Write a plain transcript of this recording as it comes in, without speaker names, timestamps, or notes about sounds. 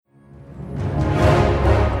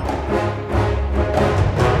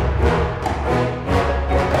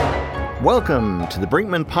Welcome to the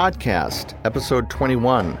Brinkman Podcast, episode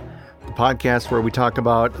 21, the podcast where we talk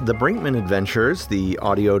about the Brinkman Adventures, the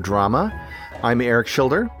audio drama. I'm Eric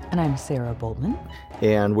Schilder. And I'm Sarah Boltman.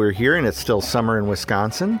 And we're here, and it's still summer in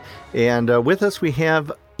Wisconsin. And with us we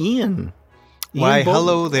have Ian. Why,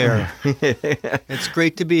 hello there. It's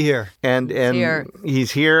great to be here. And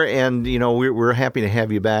he's here, and you know we're happy to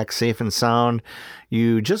have you back, safe and sound.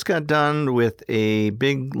 You just got done with a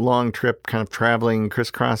big, long trip, kind of traveling,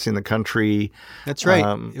 crisscrossing the country. That's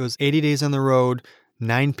right. It was 80 days on the road,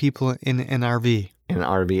 9 people in an RV. In an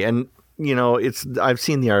RV, and you know I've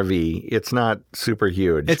seen the RV. It's not super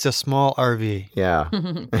huge. It's a small RV. Yeah,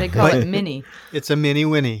 they call it mini. It's a mini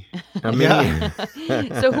Winnie. A mini.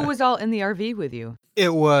 Yeah. So who was all in the RV with you?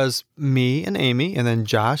 It was me and Amy, and then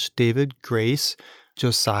Josh, David, Grace,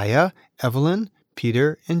 Josiah, Evelyn,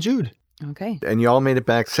 Peter, and Jude. Okay. And you all made it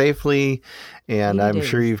back safely, and I'm days.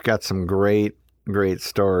 sure you've got some great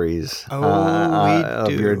stories we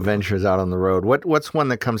of your adventures out on the road. What's one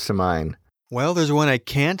that comes to mind? Well, there's one I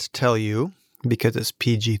can't tell you because it's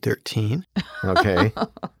PG-13. Okay.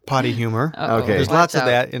 Potty humor. Uh-oh. Okay. There's Watch lots out. of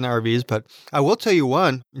that in RVs, but I will tell you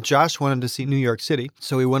one. Josh wanted to see New York City,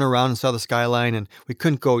 so we went around and saw the skyline, and we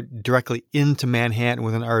couldn't go directly into Manhattan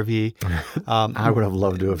with an RV. I would have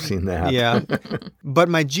loved to have seen that. Yeah. But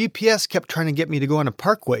my GPS kept trying to get me to go on a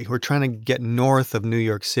parkway. We're trying to get north of New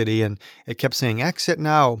York City, and it kept saying, exit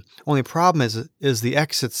now. Only problem is the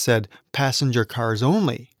exit said passenger cars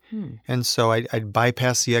only. And so I'd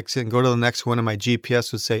bypass the exit and go to the next one, and my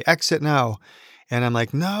GPS would say, exit now. And I'm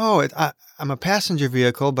like, no, I'm a passenger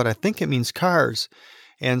vehicle, but I think it means cars.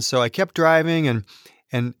 And so I kept driving, and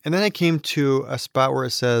then I came to a spot where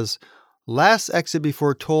it says, last exit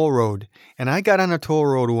before toll road. And I got on a toll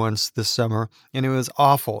road once this summer, and it was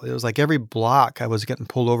awful. It was like every block I was getting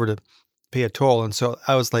pulled over to pay a toll. And so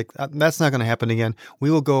I was like, that's not going to happen again. We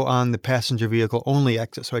will go on the passenger vehicle only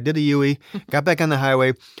exit. So I did a UE, got back on the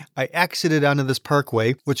highway. I exited onto this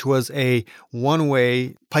parkway, which was a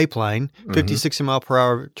one-way pipeline, 50, 60 mile per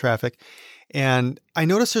hour traffic. And I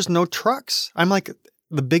noticed there's no trucks. I'm like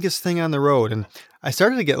the biggest thing on the road. And I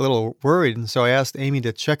started to get a little worried. And so I asked Amy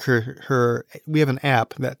to check her. We have an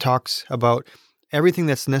app that talks about everything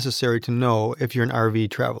that's necessary to know if you're an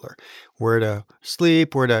RV traveler, where to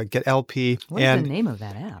sleep, where to get LP. What is the name of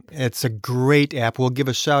that app? It's a great app. We'll give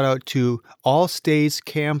a shout out to All Stays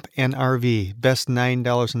Camp and RV. Best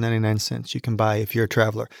 $9.99 you can buy if you're a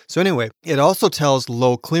traveler. So anyway, it also tells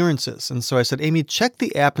low clearances. And so I said, Amy, check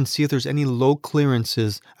the app and see if there's any low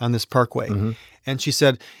clearances on this parkway. And she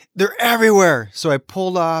said, they're everywhere. So I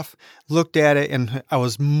pulled off, looked at it, and I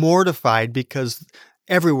was mortified because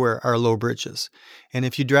everywhere are low bridges. And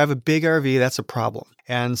if you drive a big RV, that's a problem.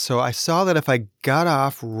 And so I saw that if I got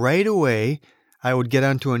off right away, I would get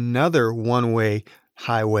onto another one-way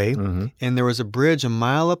highway. And there was a bridge a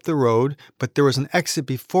mile up the road, but there was an exit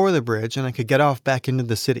before the bridge, and I could get off back into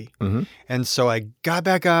the city. And so I got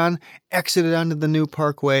back on, exited onto the new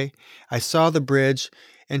parkway. I saw the bridge.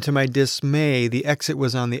 And to my dismay, the exit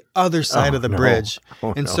was on the other side of the bridge.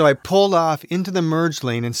 So I pulled off into the merge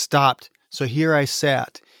lane and stopped. So here I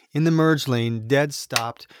sat in the merge lane, dead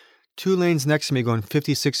stopped, 2 lanes next to me going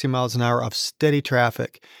 50, 60 miles an hour of steady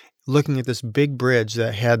traffic, looking at this big bridge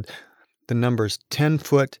that had the numbers 10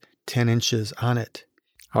 foot, 10 inches on it.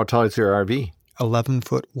 How tall is your RV?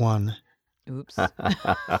 11'1". Oops. Okay.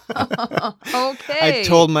 I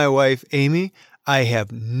told my wife, Amy, I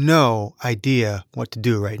have no idea what to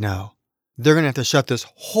do right now. They're going to have to shut this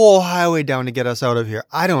whole highway down to get us out of here.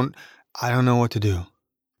 I don't know what to do.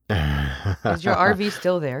 Is your RV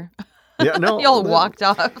still there? Yeah, no. Y'all walked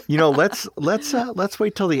off. You know, let's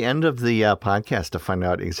wait till the end of the podcast to find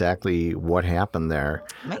out exactly what happened there.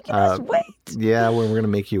 Making us wait. Yeah, we're going to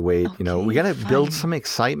make you wait. You know, we got to Okay, build fine. some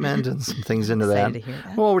excitement and some things into that. Excited to hear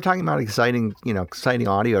that. Well, we're talking about exciting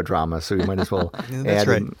audio drama, so we might as well That's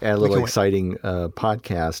right. add a We little can wait. exciting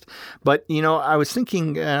podcast. But you know, I was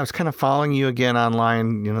thinking, I was kind of following you again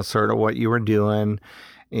online. You know, sort of what you were doing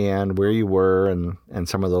and where you were and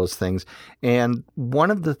some of those things. And one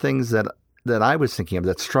of the things that I was thinking of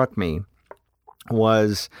that struck me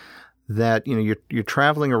was that, you know, you're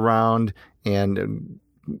traveling around, and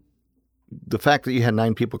the fact that you had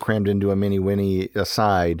 9 people crammed into a mini Winnie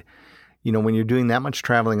aside, you know, when you're doing that much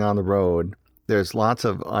traveling on the road, there's lots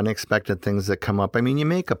of unexpected things that come up. I mean, you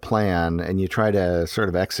make a plan and you try to sort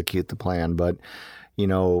of execute the plan, but you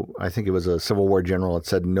know, I think it was a Civil War general that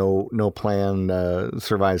said no plan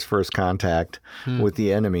survives first contact with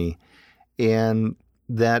the enemy. And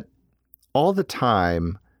that all the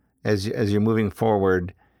time, as you're moving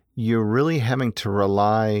forward, you're really having to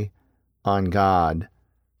rely on God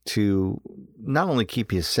to not only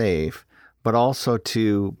keep you safe, but also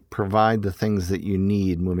to provide the things that you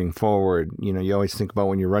need moving forward. You know, you always think about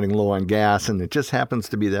when you're running low on gas and it just happens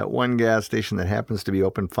to be that one gas station that happens to be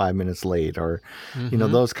open 5 minutes late, or, you know,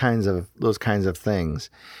 those kinds of things.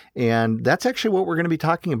 And that's actually what we're going to be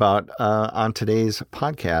talking about on today's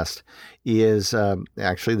podcast. Is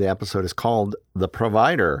actually the episode is called The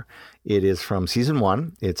Provider. It is from season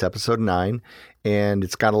 1. It's episode 9. And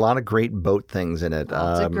it's got a lot of great boat things in it.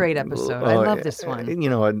 Oh, it's a great episode. I love this one. You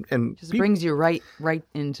know, and Just brings you right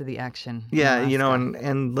into the action. Yeah, you know,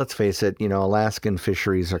 and let's face it, you know, Alaskan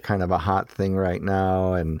fisheries are kind of a hot thing right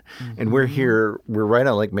now, and we're right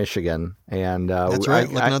on Lake Michigan, and That's right,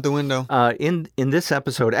 looking out the window. In this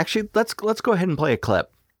episode, actually, let's go ahead and play a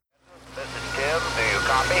clip. This is Tim. Do you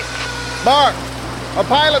copy? Mark, a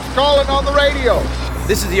pilot's calling on the radio.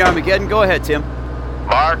 This is the Armageddon. Go ahead, Tim.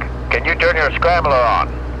 Mark, can you turn your scrambler on?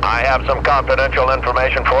 I have some confidential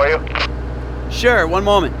information for you. Sure, one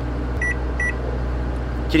moment.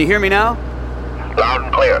 Can you hear me now? Loud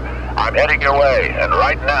and clear. I'm heading your way, and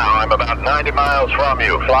right now I'm about 90 miles from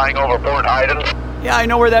you, flying over Port Hayden. Yeah, I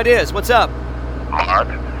know where that is. What's up? Mark,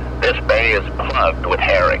 this bay is plugged with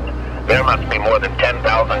herring. There must be more than 10,000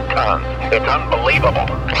 tons. It's unbelievable.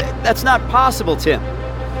 That's not possible, Tim.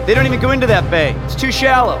 They don't even go into that bay. It's too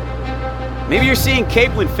shallow. Maybe you're seeing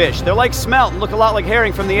capeland fish. They're like smelt and look a lot like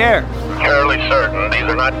herring from the air. Fairly certain these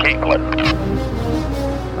are not capeland.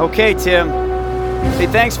 Okay, Tim. Hey,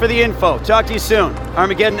 thanks for the info. Talk to you soon.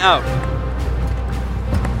 Armageddon out.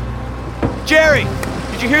 Jerry,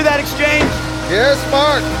 did you hear that exchange? Yes,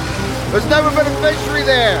 Mark. There's never been a fishery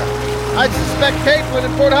there. I suspect Capeland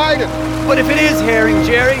and Port Hayden. But if it is herring,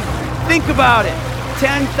 Jerry, think about it.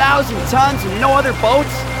 10,000 tons and no other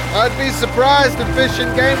boats? I'd be surprised if Fish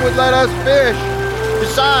and Game would let us fish.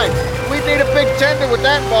 Besides, we'd need a big tender with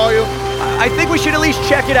that volume. I think we should at least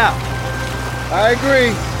check it out. I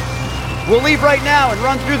agree. We'll leave right now and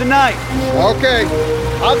run through the night. Okay,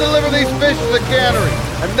 I'll deliver these fish to the cannery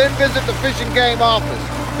and then visit the Fish and Game office.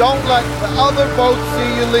 Don't let the other boats see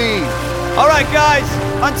you leave. All right, guys,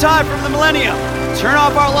 on time from the Millennium. Turn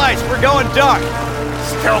off our lights. We're going dark.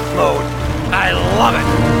 Stealth mode. I love it.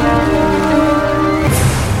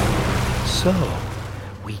 So,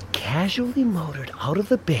 we casually motored out of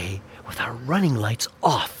the bay with our running lights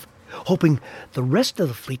off, hoping the rest of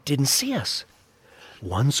the fleet didn't see us.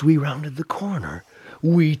 Once we rounded the corner,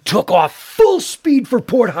 we took off full speed for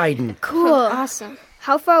Port Hayden. Cool. Awesome.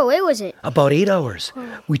 How far away was it? About 8 hours.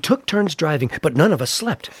 We took turns driving, but none of us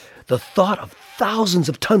slept. The thought of thousands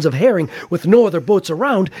of tons of herring with no other boats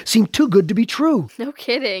around seemed too good to be true. No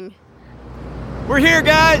kidding. We're here,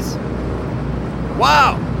 guys.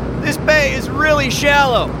 Wow, this bay is really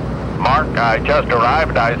shallow. Mark, I just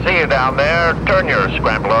arrived. I see you down there. Turn your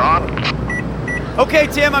scrambler on. Okay,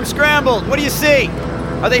 Tim, I'm scrambled. What do you see?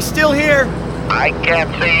 Are they still here? I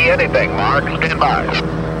can't see anything, Mark. Stand by.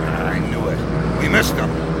 I knew it. We missed them.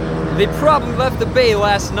 They probably left the bay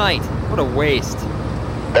last night. What a waste.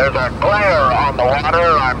 There's a glare on the water.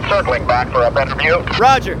 I'm circling back for a better view.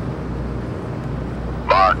 Roger.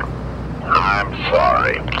 Mark, I'm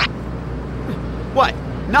sorry. What?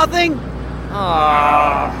 Nothing?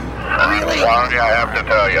 I'm sorry I have to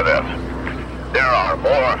tell you this. There are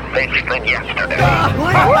more fish than yesterday. All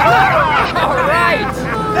right.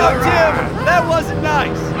 No, Tim, that wasn't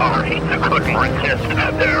nice. Sorry, couldn't resist.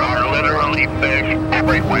 There are literally fish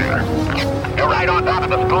everywhere. You're right on top of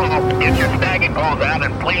the school. Get your snagging poles out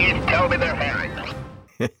and please tell me they're herring.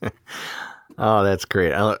 Oh, that's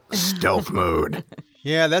great. Stealth mode.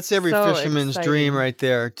 Yeah, that's every So fisherman's exciting. dream right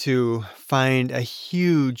there, to find a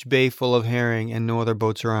huge bay full of herring and no other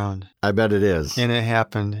boats around. I bet it is. And it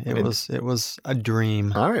happened. It was a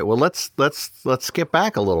dream. All right. Well, let's skip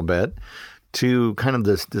back a little bit to kind of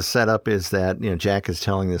the setup is that, you know, Jack is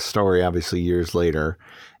telling this story obviously years later,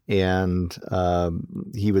 and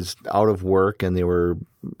he was out of work, and they were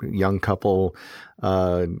a young couple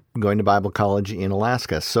going to Bible college in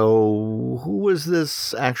Alaska. So who was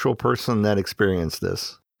this actual person that experienced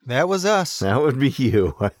this? That was us. That would be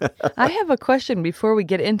you. I have a question before we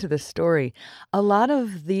get into the story. A lot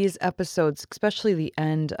of these episodes, especially the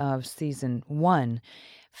end of season 1,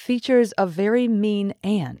 features a very mean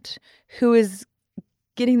aunt who is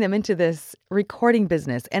getting them into this recording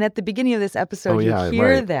business. And at the beginning of this episode, you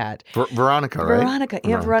hear right. that. Veronica, right? Veronica,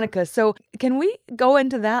 Aunt Veronica. So can we go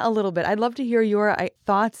into that a little bit? I'd love to hear your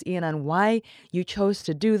thoughts, Ian, on why you chose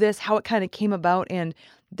to do this, how it kind of came about, and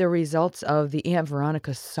the results of the Aunt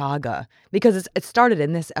Veronica saga. Because it started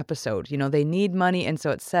in this episode. You know, they need money, and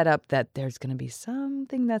so it's set up that there's going to be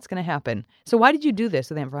something that's going to happen. So why did you do this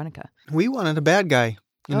with Aunt Veronica? We wanted a bad guy.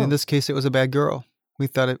 And in this case, it was a bad girl. we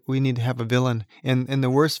thought we need to have a villain. And the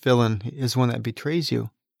worst villain is one that betrays you.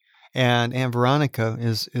 And Aunt Veronica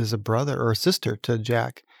is a brother or a sister to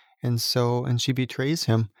Jack. And she betrays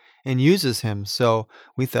him and uses him. So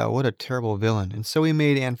we thought, what a terrible villain. And so we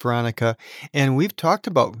made Aunt Veronica, and we've talked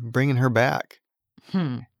about bringing her back.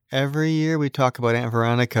 Every year we talk about Aunt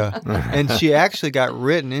Veronica, and she actually got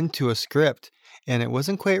written into a script, and it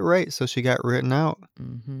wasn't quite right, so she got written out.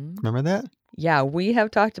 Remember that? Yeah, we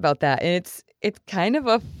have talked about that. And it's kind of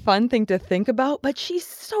a fun thing to think about, but she's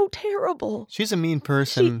so terrible. She's a mean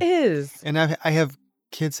person. She is. And I have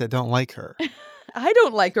kids that don't like her. I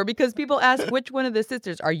don't like her because people ask which one of the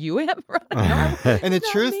sisters are you, Aunt Veronica? And the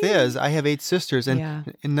truth is, I have 8 sisters,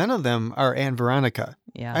 and none of them are Aunt Veronica.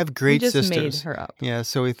 Yeah, I have great just sisters. Made her up. Yeah,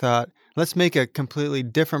 so we thought, let's make a completely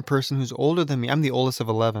different person who's older than me. I'm the oldest of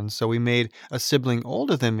 11, so we made a sibling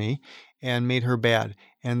older than me and made her bad.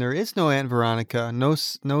 And there is no Aunt Veronica, no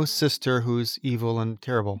sister who's evil and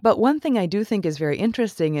terrible. But one thing I do think is very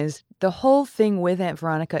interesting is the whole thing with Aunt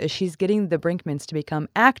Veronica is she's getting the Brinkmans to become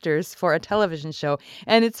actors for a television show.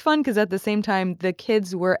 And it's fun because at the same time, the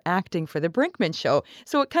kids were acting for the Brinkman show.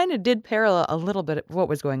 So it kind of did parallel a little bit of what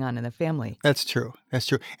was going on in the family. That's true. That's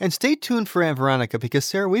true. And stay tuned for Aunt Veronica because,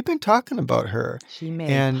 Sarah, we've been talking about her. She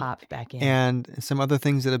may pop back in. And some other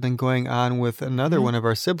things that have been going on with another one of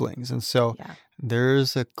our siblings. And so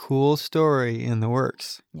there's a cool story in the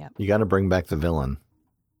works. Yeah. You got to bring back the villain.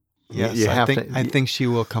 Yes, I think she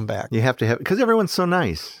will come back. You have to have, because everyone's so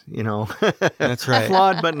nice, you know. That's right.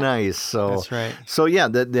 Flawed but nice. So that's right. So yeah,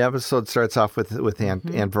 the episode starts off with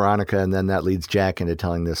Aunt Veronica, and then that leads Jack into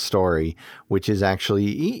telling this story, which is actually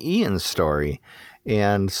Ian's story.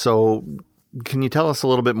 And so, can you tell us a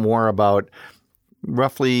little bit more about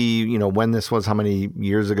roughly, you know, when this was, how many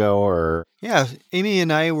years ago, or? Yeah, Amy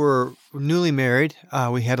and I were newly married.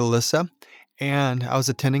 We had Alyssa. And I was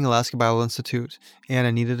attending Alaska Bible Institute, and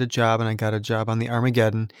I needed a job, and I got a job on the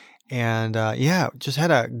Armageddon. And just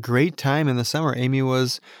had a great time in the summer. Amy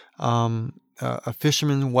was a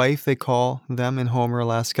fisherman's wife, they call them in Homer,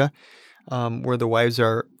 Alaska, where the wives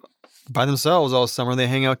are by themselves all summer. They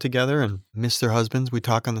hang out together and miss their husbands. We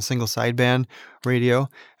talk on the single sideband radio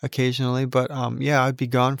occasionally. But I'd be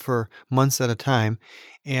gone for months at a time.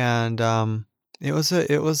 And it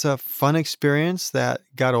was a fun experience that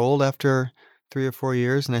got old after 3 or 4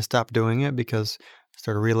 years, and I stopped doing it because I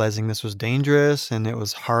started realizing this was dangerous and it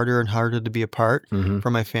was harder and harder to be apart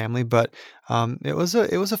from my family. But it was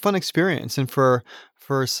a fun experience, and for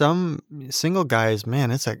some single guys,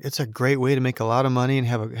 man, it's a great way to make a lot of money and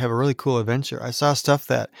have a really cool adventure. I saw stuff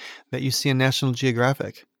that you see in National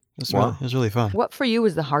Geographic. It was really fun. What for you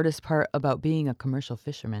was the hardest part about being a commercial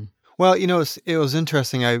fisherman? Well, you know, it was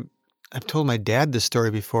interesting. I've told my dad this story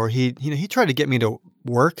before. He tried to get me to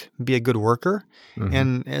work, be a good worker.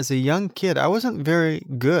 And as a young kid, I wasn't very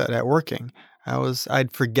good at working.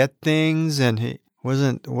 I'd forget things, and he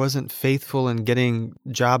wasn't faithful in getting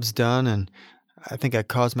jobs done. And I think I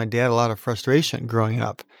caused my dad a lot of frustration growing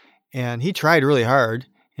up. And he tried really hard,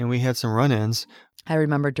 and we had some run-ins. I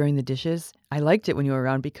remember during the dishes, I liked it when you were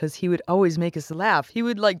around because he would always make us laugh. He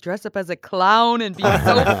would dress up as a clown and be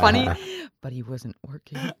so funny, but he wasn't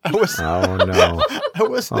working. I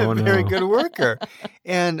wasn't a very good worker.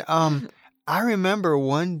 And I remember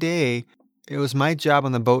one day, it was my job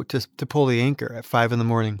on the boat to pull the anchor at 5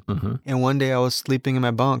 a.m. And one day I was sleeping in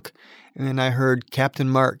my bunk, and then I heard Captain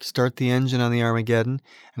Mark start the engine on the Armageddon,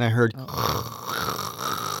 and I heard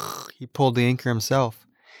he pulled the anchor himself.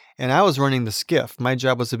 And I was running the skiff. My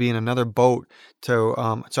job was to be in another boat, so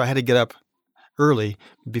I had to get up early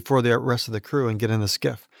before the rest of the crew and get in the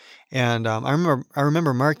skiff. And I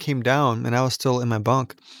remember Mark came down, and I was still in my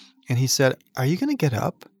bunk, and he said, "Are you going to get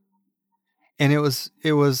up?" And it was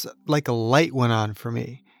like a light went on for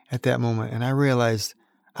me at that moment, and I realized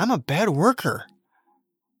I'm a bad worker.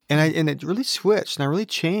 And it really switched, and I really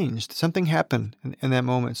changed. Something happened in that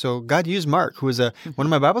moment. So God used Mark, who was one of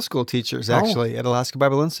my Bible school teachers, actually, at Alaska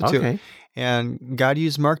Bible Institute. Okay. And God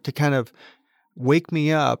used Mark to kind of wake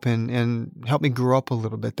me up and help me grow up a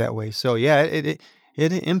little bit that way. So, yeah, it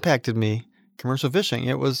impacted me, commercial fishing.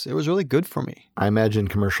 It was really good for me. I imagine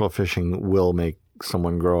commercial fishing will make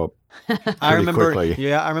someone grow up quickly.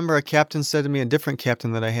 Yeah, I remember a captain said to me, a different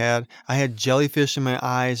captain that I had jellyfish in my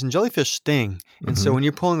eyes, and jellyfish sting. And so when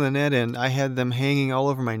you're pulling the net in, I had them hanging all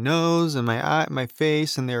over my nose and my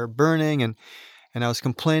face, and they were burning, and I was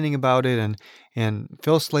complaining about it. And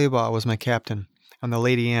Phil Slaybaugh was my captain on the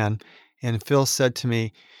Lady Ann, and Phil said to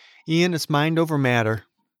me, "Ian, it's mind over matter.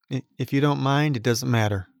 If you don't mind, it doesn't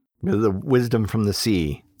matter." The wisdom from the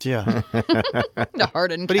sea. Yeah. The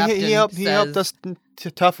hardened But captain he helped says. us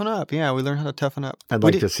to toughen up. Yeah, we learned how to toughen up. I'd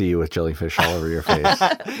like to see you with jellyfish all over your face.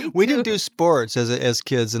 We didn't do sports as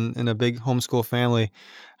kids in a big homeschool family.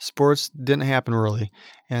 Sports didn't happen really.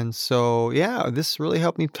 And so, yeah, this really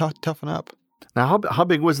helped me toughen up. Now, how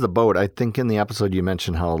big was the boat? I think in the episode you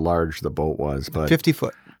mentioned how large the boat was, but 50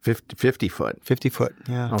 foot. 50 foot. 50 foot,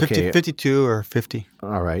 yeah. Okay. 52 or 50.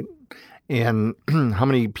 All right. And how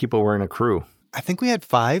many people were in a crew? I think we had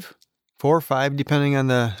 4 or 5, depending on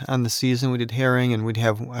the season. We did herring, and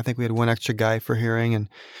I think we had 1 extra guy for herring, and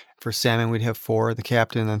for salmon we'd have 4, the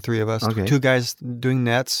captain, and then 3 of us. Okay. 2 guys doing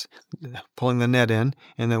nets, pulling the net in,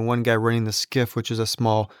 and then 1 guy running the skiff, which is a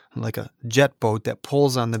small, like a jet boat that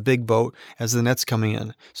pulls on the big boat as the net's coming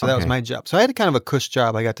in. So that was Okay. my job. So I had kind of a cush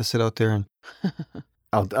job. I got to sit out there and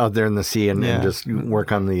Out there in the sea and just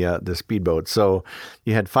work on the speedboat. So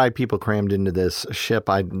you had 5 people crammed into this ship.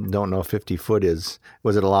 I don't know if 50 foot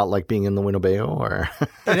was it a lot like being in the Winnebago or?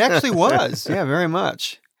 it actually was. Yeah, very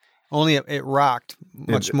much. Only it rocked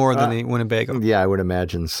much more than the Winnebago. Yeah, I would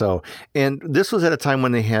imagine so. And this was at a time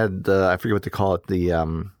when they had I forget what they call it,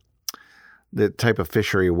 the type of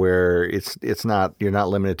fishery where it's not, you're not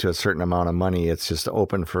limited to a certain amount of money. It's just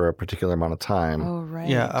open for a particular amount of time. Oh, right.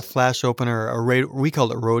 Yeah, a flash opener, we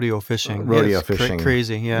called it rodeo fishing. Rodeo It's fishing.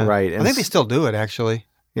 Crazy, yeah. Right. I think they still do it, actually.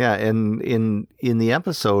 Yeah, and in the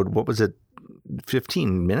episode, what was it,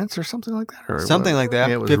 15 minutes or something like that? Or Something like that,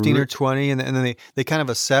 Yeah, it was 15 or 20, and then they kind of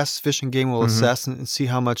assess, Fish and Game will assess and see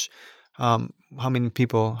how much, how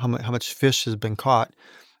much fish has been caught.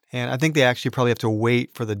 And I think they actually probably have to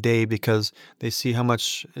wait for the day because they see how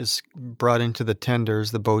much is brought into the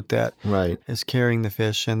tenders, the boat that is carrying the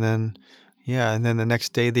fish. And then, the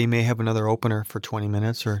next day they may have another opener for 20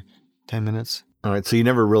 minutes or 10 minutes. All right. So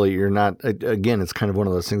you're not, again, it's kind of one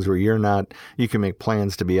of those things where you can make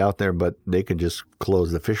plans to be out there, but they could just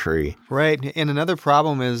close the fishery. Right. And another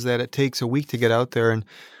problem is that it takes a week to get out there. And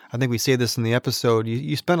I think we say this in the episode,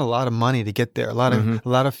 you spend a lot of money to get there, a lot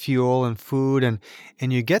of fuel and food, and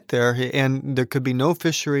you get there and there could be no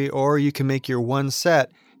fishery, or you can make your one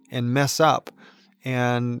set and mess up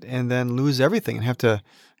and then lose everything and have to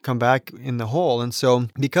come back in the hole. And so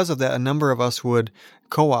because of that, a number of us would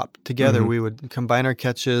co-op together. We would combine our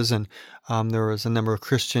catches, and there was a number of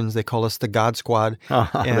Christians. They call us the God Squad.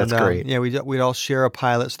 And, that's great. Yeah, we'd all share a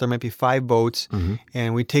pilot, so there might be 5 boats,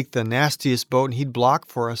 and we'd take the nastiest boat, and he'd block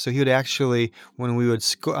for us. So he would actually, when we would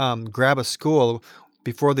grab a school,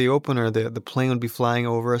 before the opener, the plane would be flying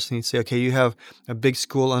over us, and he'd say, okay, you have a big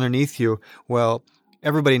school underneath you. Well,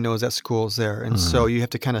 everybody knows that school's there, and so you have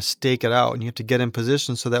to kind of stake it out, and you have to get in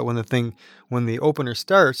position so that when the opener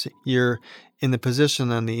starts, you're in the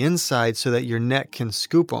position on the inside so that your net can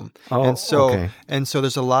scoop them. Oh, and so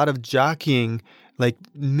there's a lot of jockeying like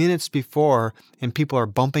minutes before, and people are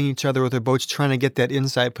bumping each other with their boats trying to get that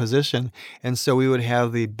inside position. And so we would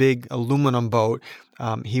have the big aluminum boat.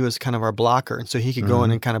 He was kind of our blocker, and so he could go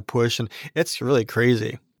in and kind of push, and it's really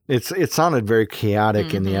crazy. It sounded very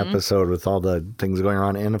chaotic in the episode with all the things going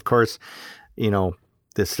on. And of course,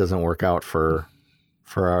 this doesn't work out for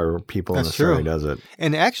our people in the story, does it?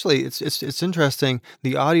 And actually, it's interesting.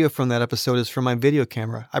 The audio from that episode is from my video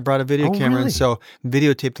camera. I brought a video camera, really? and so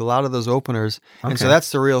videotaped a lot of those openers. And so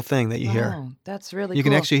that's the real thing that you hear. Oh, that's really You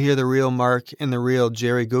cool. can actually hear the real Mark and the real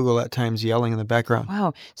Jerry Google at times yelling in the background.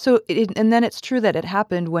 Wow. So, and then it's true that it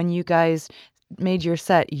happened when you guys made your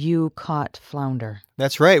set, you caught flounder.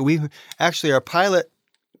 That's right. We actually, our pilot,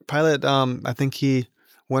 I think he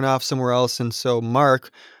went off somewhere else. And so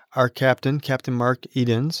Mark, our Captain Mark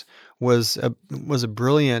Edens, was a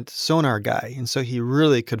brilliant sonar guy. And so he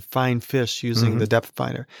really could find fish using the depth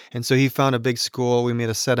finder. And so he found a big school. We made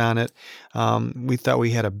a set on it. We thought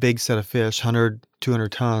we had a big set of fish, 100, 200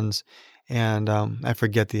 tons. And I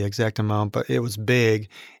forget the exact amount, but it was big.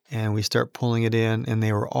 And we start pulling it in, and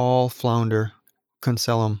they were all flounder. Couldn't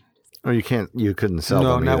sell them. Oh, you couldn't sell them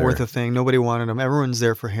No, not either. worth a thing. Nobody wanted them. Everyone's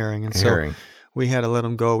there for herring. And so we had to let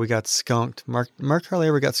them go. We got skunked. Mark hardly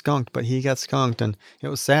ever got skunked, but he got skunked, and it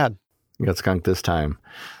was sad. You got skunked this time.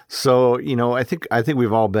 So, I think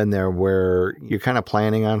we've all been there where you're kind of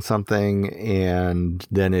planning on something and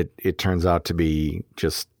then it turns out to be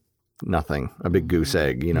just nothing, a big goose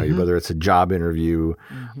egg, whether it's a job interview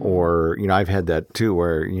or, I've had that too,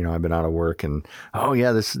 where, I've been out of work and, oh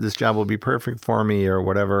yeah, this job will be perfect for me or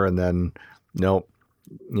whatever. And then nope,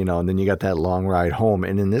 and then you got that long ride home.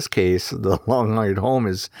 And in this case, the long ride home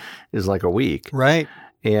is like a week. Right.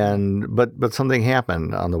 And, but something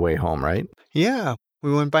happened on the way home, right? Yeah.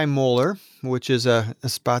 We went by Moeller, which is a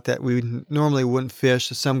spot that we normally wouldn't fish.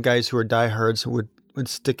 Some guys who are diehards would would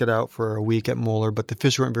stick it out for a week at Moeller, but the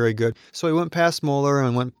fish weren't very good. So we went past Moeller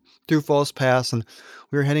and went through Falls Pass, and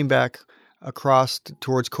we were heading back across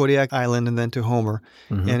towards Kodiak Island and then to Homer.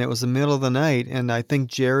 And it was the middle of the night, and I think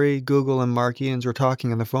Jerry, Google, and Mark Eanes were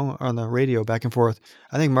talking on the phone, on the radio, back and forth.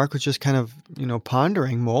 I think Mark was just kind of,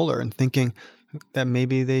 pondering Moeller and thinking that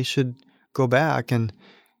maybe they should go back, and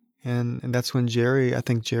that's when Jerry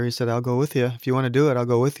said, "I'll go with you. If you want to do it, I'll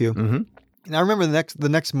go with you." And I remember the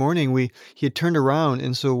next morning he had turned around,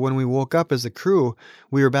 and so when we woke up as a crew,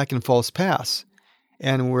 we were back in Falls Pass,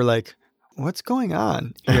 and we're like, "What's going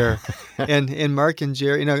on here?" and Mark and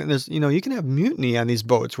Jerry, there's you can have mutiny on these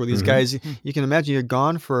boats where these guys, you can imagine you're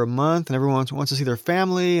gone for a month and everyone wants to see their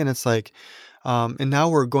family, and it's like, and now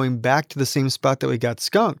we're going back to the same spot that we got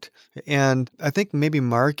skunked. And I think maybe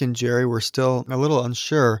Mark and Jerry were still a little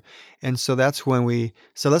unsure, and so that's when we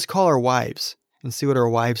said, "Let's call our wives and see what our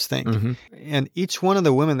wives think." And each one of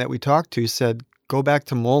the women that we talked to said, "Go back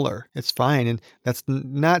to Moeller. It's fine." And that's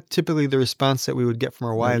not typically the response that we would get from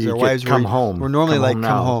our wives. Our wives come home. We're normally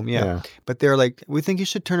come home. Yeah. But they're like, "We think you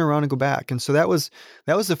should turn around and go back." And so that was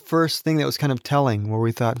the first thing that was kind of telling, where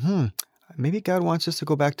we thought, maybe God wants us to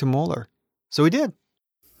go back to Moeller. So we did.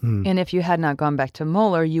 And if you had not gone back to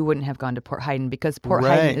Moeller, you wouldn't have gone to Port Heiden, because Port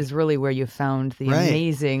Heiden is really where you found the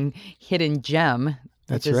amazing hidden gem.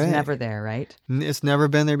 Which is never there, right? It's never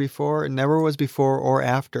been there before. It never was before or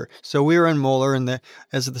after. So we were in Moeller, and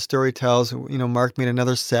as the story tells, Mark made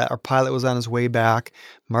another set. Our pilot was on his way back.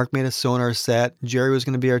 Mark made a sonar set. Jerry was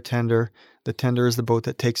going to be our tender. The tender is the boat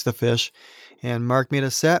that takes the fish. And Mark made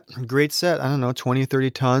a set, a great set, 20,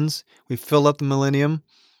 30 tons. We filled up the Millennium,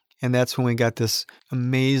 and that's when we got this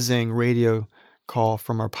amazing radio call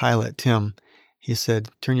from our pilot, Tim. He said,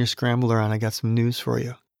 "Turn your scrambler on. I got some news for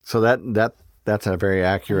you." So that's a very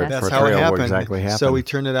accurate That's portrayal how it of happened. what exactly happened. So we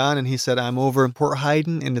turned it on, and he said, "I'm over in Port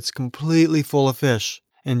Heiden, and it's completely full of fish."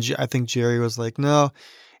 And I think Jerry was like, "No,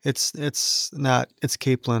 it's not. It's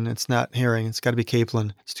capelin. It's not herring. It's got to be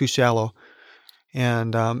capelin. It's too shallow."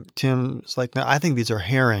 And Tim's like, "No, I think these are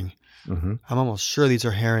herring. I'm almost sure these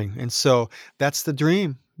are herring." And so that's the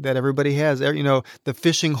dream that everybody has. The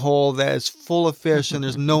fishing hole that is full of fish, and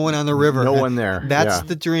there's no one on the river. No one there. That's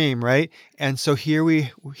the dream, right? And so here we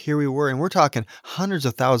were, and we're talking hundreds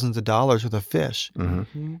of thousands of dollars worth of fish.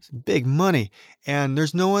 It's big money, and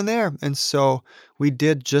there's no one there. And so we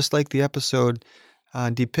did just like the episode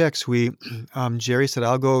depicts. Jerry said,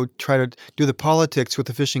 "I'll go try to do the politics with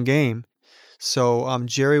the Fish and Game." So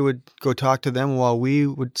Jerry would go talk to them while we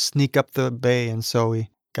would sneak up the bay, and so we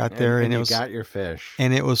got there, and you got your fish.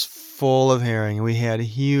 And it was full of herring. And we had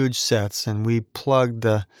huge sets, and we plugged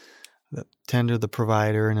the tender, the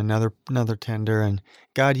provider, and another tender. And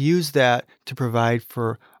God used that to provide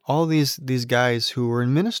for all these guys who were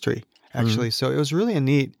in ministry, actually. So it was really a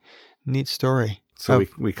neat story. So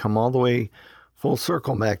we come all the way full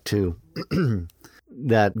circle back to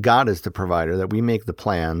that God is the provider, that we make the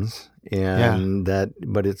plans, and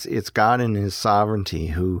but it's God in His sovereignty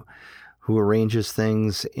who arranges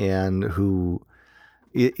things and who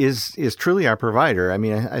is truly our provider. I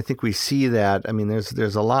mean, I think we see that. I mean,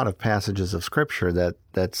 there's a lot of passages of Scripture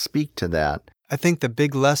that speak to that. I think the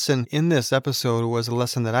big lesson in this episode was a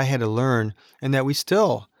lesson that I had to learn, and that we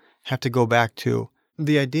still have to go back to.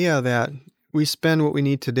 The idea that we spend what we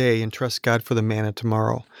need today and trust God for the manna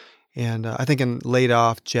tomorrow. And I think in Laid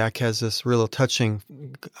Off, Jack has this real touching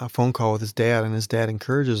phone call with his dad, and his dad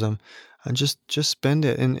encourages him, and just spend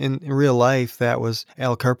it. In real life, that was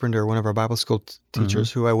Al Carpenter, one of our Bible school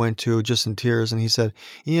teachers, who I went to just in tears. And he said,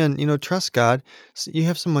 "Ian, trust God. You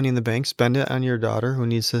have some money in the bank. Spend it on your daughter who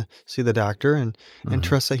needs to see the doctor, and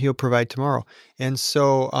trust that He'll provide tomorrow." And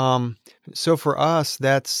so for us,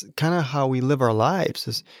 that's kind of how we live our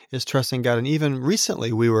lives, is trusting God. And even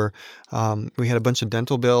recently, we had a bunch of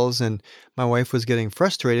dental bills, and my wife was getting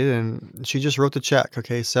frustrated, and she just wrote the check,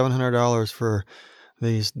 $700 for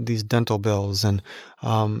these dental bills, and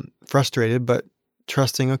frustrated, but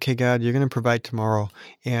trusting, okay, God, you're going to provide tomorrow.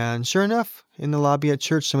 And sure enough, in the lobby at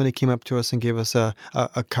church, somebody came up to us and gave us a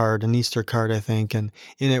card, an Easter card, I think, and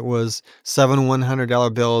in it was 7 $100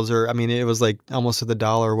 bills, or it was like almost to the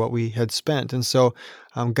dollar what we had spent. And so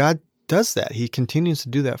God does that. He continues to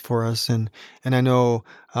do that for us, and I know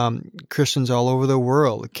Christians all over the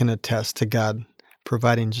world can attest to God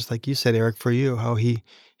providing, just like you said, Eric, for you, how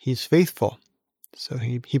He's faithful. So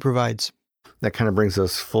he provides. That kind of brings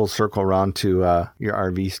us full circle around to your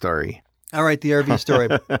RV story. All right, the RV story.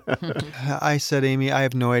 I said, Amy, I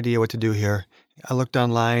have no idea what to do here. I looked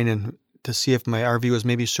online and to see if my RV was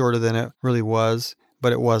maybe shorter than it really was,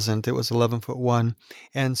 but it wasn't. It was 11'1".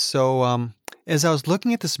 And so as I was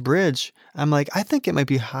looking at this bridge, I'm like, I think it might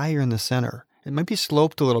be higher in the center. It might be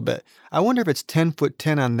sloped a little bit. I wonder if it's 10 foot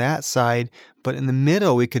 10 on that side, but in the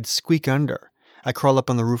middle we could squeak under. I crawled up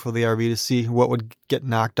on the roof of the RV to see what would get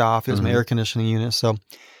knocked off. It was my air conditioning unit. So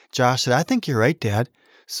Josh said, I think you're right, Dad.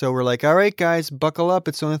 So we're like, all right, guys, buckle up.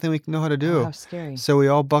 It's the only thing we know how to do. Oh, how scary. So we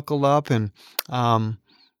all buckled up and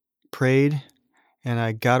prayed. And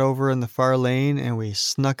I got over in the far lane and we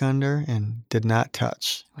snuck under and did not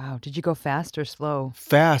touch. Wow. Did you go fast or slow?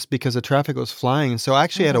 Fast because the traffic was flying. And so I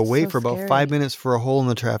actually had to that's wait so for about scary. 5 minutes for a hole in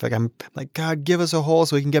the traffic. I'm like, God, give us a hole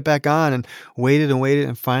so we can get back on, and waited.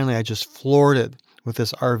 And finally I just floored it with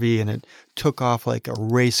this RV and it took off like a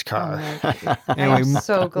race car. And I'm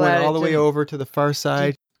so glad went all it the way didn't over to the far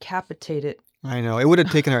side. decapitate it. I know. It would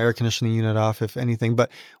have taken our air conditioning unit off if anything,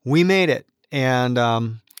 but we made it. And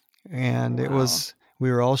it was,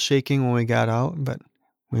 we were all shaking when we got out, but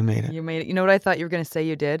we made it. You made it. You know what I thought you were going to say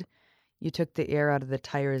you did? You took the air out of the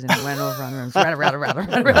tires and went over on rims. Around.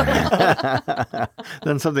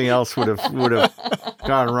 Then something else would have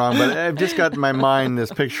gone wrong. But I've just got in my mind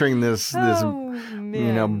this picturing this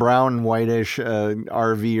brown whitish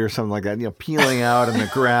RV or something like that, peeling out in the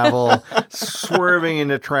gravel, swerving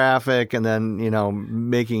into traffic, and then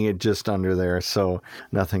making it just under there. So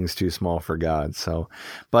nothing's too small for God. So,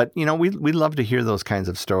 but we love to hear those kinds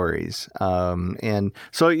of stories. And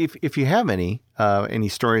so if you have any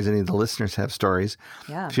stories, any of the listeners have stories,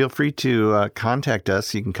 feel free to contact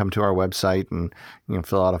us. You can come to our website and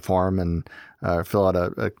fill out a form and fill out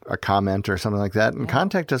a comment or something like that, and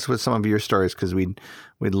contact us with some of your stories, because we'd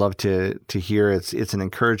love to hear. It's an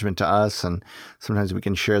encouragement to us, and sometimes we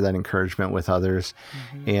can share that encouragement with others.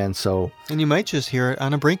 And you might just hear it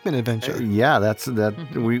on a Brinkman adventure.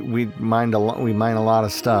 We mine a lot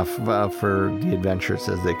of stuff for the adventures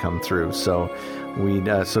as they come through. So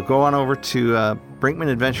so go on over to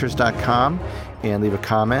brinkmanadventures.com and leave a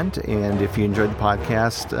comment. And if you enjoyed the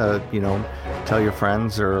podcast, tell your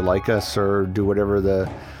friends or like us or do whatever the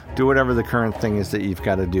current thing is that you've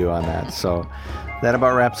got to do on that. So that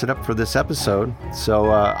about wraps it up for this episode.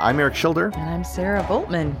 So I'm Eric Schilder. And I'm Sarah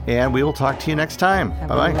Boltman. And we will talk to you next time. Have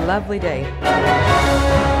Bye-bye. a lovely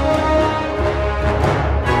day.